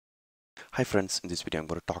Hi friends, in this video I'm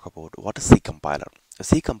going to talk about what is C compiler. A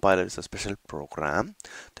C compiler is a special program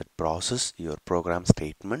that processes your program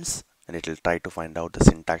statements and it will try to find out the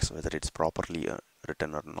syntax whether it's properly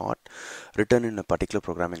written or not, written in a particular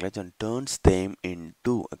programming language and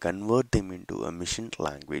convert them into a machine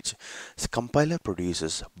language. So compiler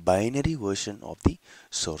produces binary version of the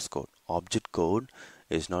source code. Object code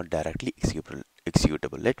is not directly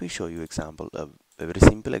executable. Let me show you a very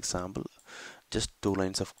simple example, just two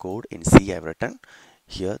lines of code in C I've written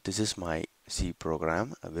here. This is my C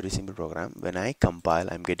program, a very simple program. When I compile,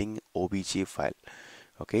 I'm getting obj file.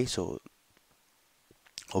 Okay, so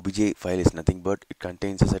obj file is nothing but it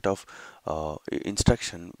contains a set of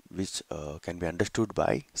instruction which can be understood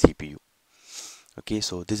by CPU. Okay,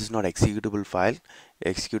 so this is not executable file.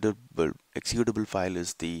 Executable file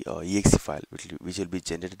is the exe file which will be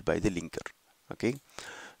generated by the linker. Okay,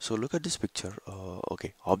 so look at this picture.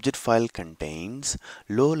 Okay, object file contains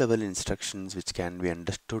low level instructions which can be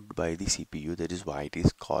understood by the CPU. That is why it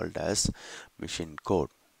is called as machine code.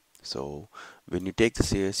 So when you take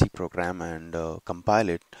the C program and compile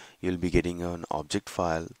it, you'll be getting an object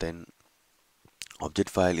file. Then object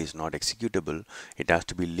file is not executable. It has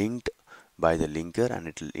to be linked by the linker,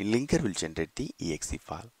 and linker will generate the exe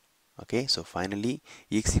file. Okay, so finally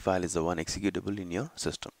exe file is the one executable in your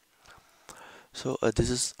system. So this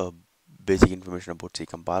is a basic information about C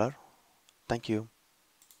compiler. Thank you.